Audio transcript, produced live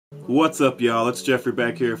What's up, y'all? It's Jeffrey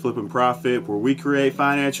back here at Flippin' Profit, where we create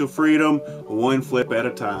financial freedom one flip at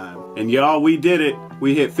a time. And y'all, we did it.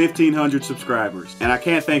 We hit 1,500 subscribers. And I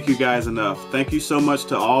can't thank you guys enough. Thank you so much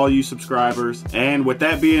to all you subscribers. And with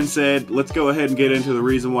that being said, let's go ahead and get into the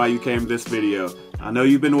reason why you came to this video. I know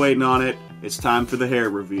you've been waiting on it. It's time for the hair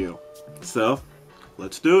reveal. So,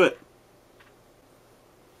 let's do it.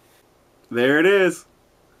 There it is.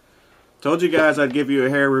 Told you guys I'd give you a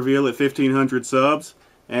hair reveal at 1,500 subs.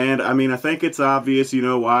 And I mean, I think it's obvious, you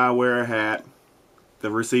know, why I wear a hat. The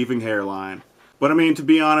receding hairline. But I mean, to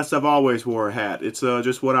be honest, I've always wore a hat. It's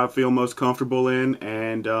just what I feel most comfortable in.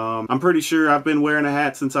 And I'm pretty sure I've been wearing a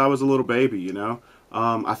hat since I was a little baby, you know.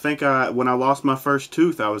 I think when I lost my first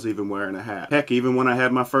tooth, I was even wearing a hat. Heck, even when I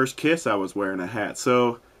had my first kiss, I was wearing a hat.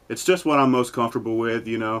 So it's just what I'm most comfortable with,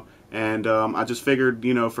 you know. And I just figured,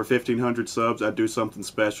 you know, for 1,500 subs, I'd do something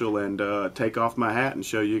special and take off my hat and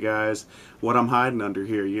show you guys what I'm hiding under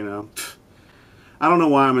here, you know. I don't know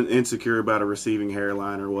why I'm insecure about a receding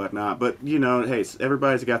hairline or whatnot, but, you know, hey,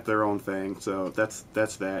 everybody's got their own thing, so that's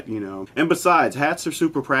that, you know. And besides, hats are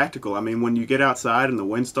super practical. I mean, when you get outside and the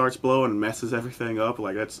wind starts blowing and messes everything up,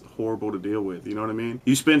 like, that's horrible to deal with, you know what I mean?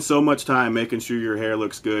 You spend so much time making sure your hair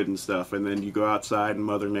looks good and stuff, and then you go outside and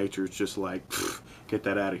Mother Nature's just like, get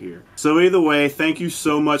that out of here. So either way, thank you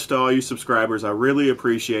so much to all you subscribers. I really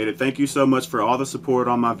appreciate it. Thank you so much for all the support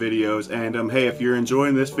on my videos. And hey, if you're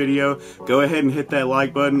enjoying this video, go ahead and hit that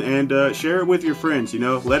like button and share it with your friends, you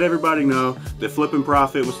know. Let everybody know that Flippin'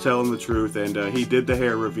 Profit was telling the truth and he did the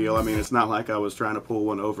hair reveal. I mean, it's not like I was trying to pull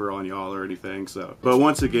one over on y'all or anything, so. But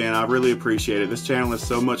once again, I really appreciate it. This channel is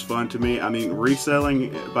so much fun to me. I mean,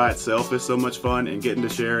 reselling by itself is so much fun, and getting to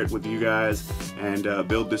share it with you guys and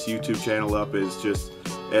build this YouTube channel up is just,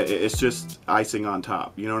 it's just icing on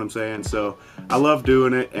top, you know what I'm saying? So I love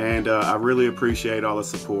doing it, and I really appreciate all the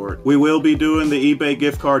support. We will be doing the eBay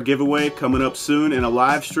gift card giveaway coming up soon in a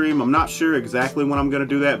live stream. I'm not sure exactly when I'm going to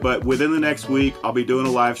do that, but within the next week I'll be doing a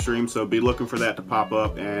live stream, so be looking for that to pop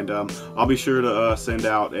up, and I'll be sure to send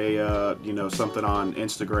out a you know, something on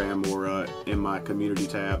Instagram or in my community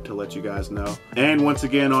tab to let you guys know. And once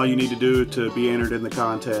again, all you need to do to be entered in the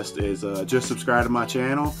contest is just subscribe to my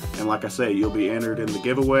channel, and like I say, you'll be entered in the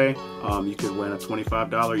giveaway. You could win a $25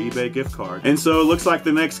 eBay gift card. And so it looks like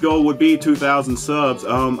the next goal would be 2,000 subs.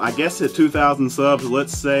 I guess at 2,000 subs,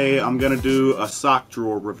 let's say I'm gonna do a sock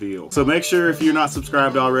drawer reveal. So make sure, if you're not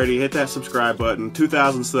subscribed already, hit that subscribe button.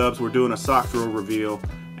 2,000 subs, we're doing a sock drawer reveal,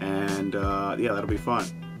 and yeah, that'll be fun.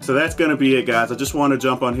 So that's gonna be it, guys. I just want to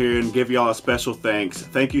jump on here and give y'all a special thanks.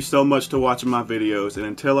 Thank you so much for watching my videos, and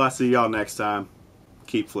until I see y'all next time,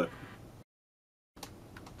 keep flipping.